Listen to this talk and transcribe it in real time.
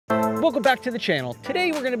Welcome back to the channel.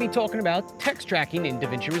 Today we're going to be talking about text tracking in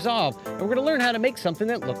Davinci Resolve, and we're going to learn how to make something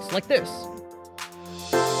that looks like this.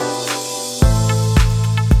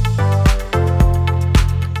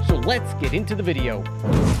 So let's get into the video.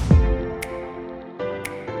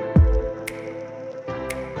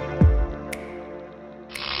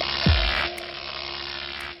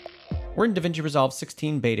 We're in Davinci Resolve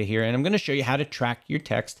 16 beta here, and I'm going to show you how to track your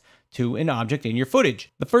text to an object in your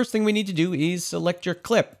footage. The first thing we need to do is select your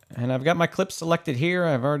clip, and I've got my clip selected here.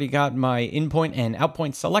 I've already got my in point and out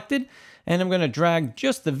point selected, and I'm going to drag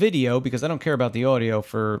just the video because I don't care about the audio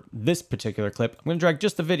for this particular clip. I'm going to drag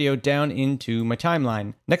just the video down into my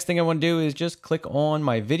timeline. Next thing I want to do is just click on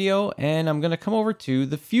my video, and I'm going to come over to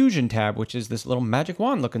the Fusion tab, which is this little magic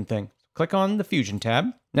wand looking thing. Click on the Fusion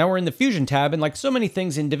tab. Now we're in the Fusion tab, and like so many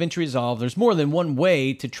things in Davinci Resolve, there's more than one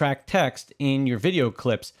way to track text in your video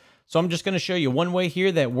clips. So I'm just going to show you one way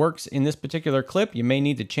here that works in this particular clip. You may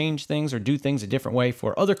need to change things or do things a different way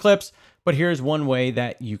for other clips, but here's one way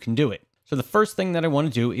that you can do it. So the first thing that I want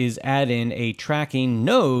to do is add in a tracking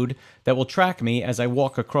node that will track me as I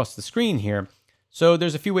walk across the screen here. So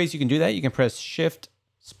there's a few ways you can do that. You can press Shift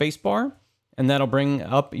Spacebar, and that'll bring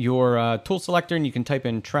up your tool selector, and you can type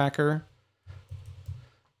in tracker.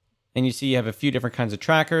 And you see you have a few different kinds of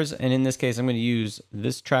trackers. And in this case, I'm going to use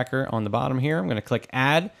this tracker on the bottom here. I'm going to click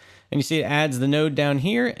Add. And you see it adds the node down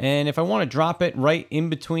here. And if I want to drop it right in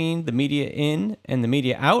between the media in and the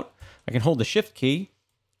media out, I can hold the Shift key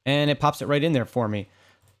and it pops it right in there for me.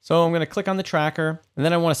 So I'm going to click on the tracker, and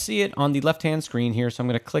then I want to see it on the left-hand screen here. So I'm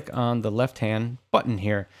going to click on the left-hand button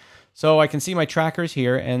here. So I can see my trackers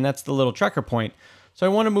here, and that's the little tracker point. So I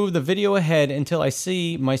want to move the video ahead until I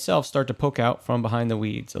see myself start to poke out from behind the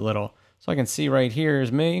weeds a little. So I can see right here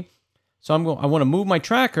is me. So I want to move my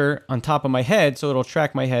tracker on top of my head so it'll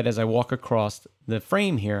track my head as I walk across the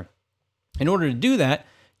frame here. In order to do that,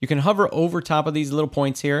 you can hover over top of these little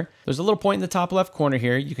points here. There's a little point in the top left corner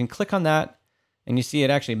here. You can click on that, and you see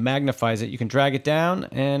it actually magnifies it. You can drag it down,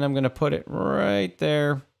 and I'm going to put it right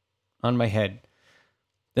there on my head.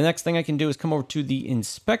 The next thing I can do is come over to the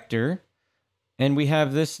inspector, and we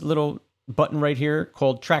have this little button right here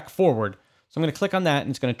called Track Forward. So I'm going to click on that,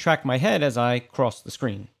 and it's going to track my head as I cross the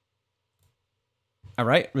screen. All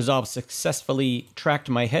right, Resolve successfully tracked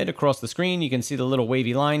my head across the screen. You can see the little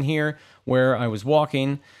wavy line here where I was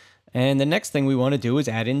walking. And the next thing we want to do is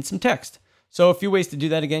add in some text. So a few ways to do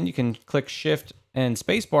that again. You can click Shift and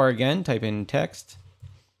Spacebar again, type in text.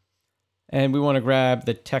 And we want to grab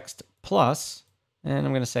the text plus, and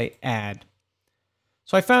I'm going to say add.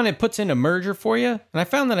 So I found it puts in a merger for you, and I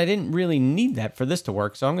found that I didn't really need that for this to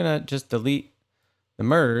work. So I'm going to just delete the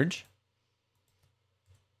merge.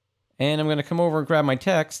 And I'm going to come over and grab my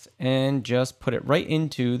text and just put it right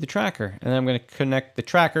into the tracker. And then I'm going to connect the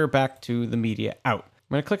tracker back to the media out.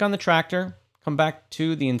 I'm going to click on the tracker, come back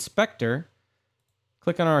to the inspector,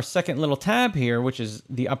 click on our second little tab here, which is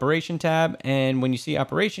the operation tab. And when you see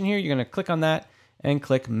operation here, you're going to click on that and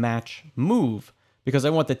click match move, because I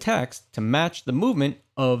want the text to match the movement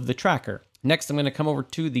of the tracker. Next, I'm going to come over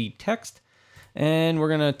to the text, and we're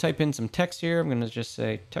going to type in some text here. I'm going to just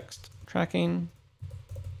say text tracking.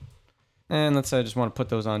 And let's say I just want to put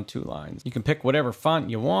those on 2 lines. You can pick whatever font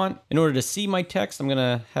you want. In order to see my text, I'm going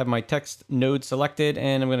to have my text node selected,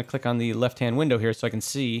 and I'm going to click on the left-hand window here so I can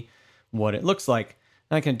see what it looks like.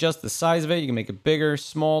 And I can adjust the size of it. You can make it bigger,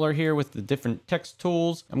 smaller here with the different text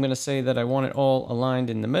tools. I'm going to say that I want it all aligned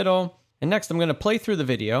in the middle. And next, I'm going to play through the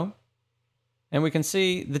video. And we can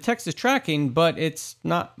see the text is tracking, but it's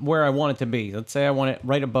not where I want it to be. Let's say I want it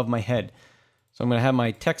right above my head. So I'm going to have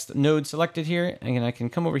my text node selected here, and I can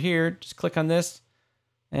come over here, just click on this,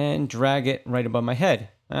 and drag it right above my head.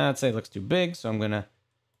 I'd say it looks too big, so I'm going to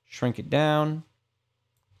shrink it down.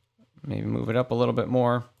 Maybe move it up a little bit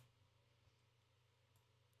more.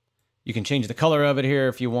 You can change the color of it here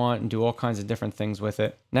if you want and do all kinds of different things with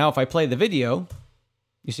it. Now if I play the video,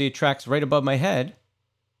 you see it tracks right above my head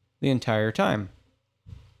the entire time.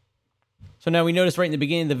 So now we notice right in the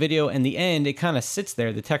beginning of the video and the end, it kind of sits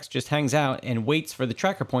there. The text just hangs out and waits for the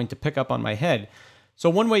tracker point to pick up on my head. So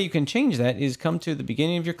one way you can change that is come to the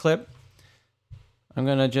beginning of your clip. I'm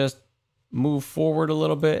going to just move forward a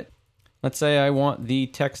little bit. Let's say I want the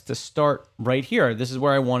text to start right here. This is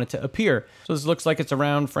where I want it to appear. So this looks like it's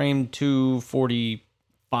around frame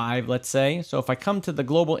 245, let's say. So if I come to the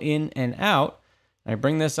global in and out, and I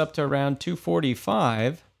bring this up to around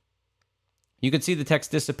 245, you can see the text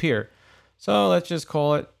disappear. So let's just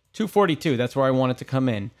call it 242. That's where I want it to come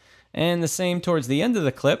in. And the same towards the end of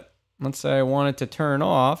the clip. Let's say I want it to turn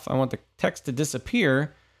off. I want the text to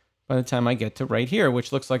disappear. by the time I get to right here,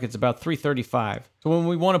 which looks like it's about 335. So when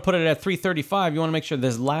we want to put it at 335, you want to make sure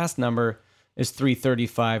this last number is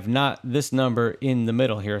 335, not this number in the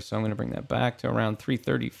middle here. So I'm going to bring that back to around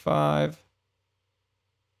 335.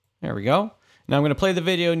 There we go. Now I'm going to play the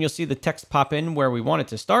video and you'll see the text pop in where we want it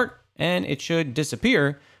to start, and it should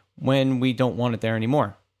disappear when we don't want it there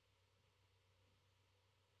anymore.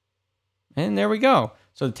 And there we go.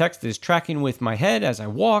 So the text is tracking with my head as I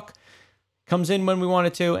walk, comes in when we want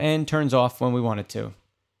it to, and turns off when we want it to.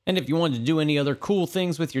 And if you want to do any other cool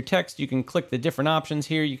things with your text, you can click the different options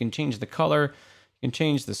here. You can change the color, you can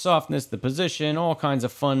change the softness, the position, all kinds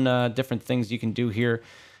of fun different things you can do here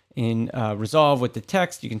in Resolve with the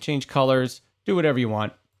text. You can change colors, do whatever you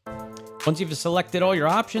want. Once you've selected all your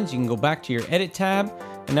options, you can go back to your Edit tab.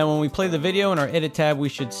 And now when we play the video in our Edit tab, we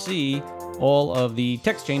should see all of the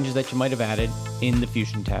text changes that you might have added in the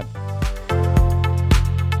Fusion tab.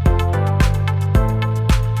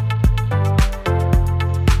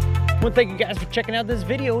 I want to thank you guys for checking out this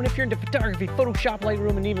video, and if you're into photography, Photoshop,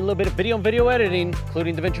 Lightroom, and even a little bit of video and video editing,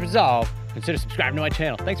 including Davinci Resolve, consider subscribing to my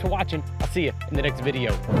channel. Thanks for watching. I'll see you in the next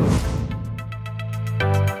video.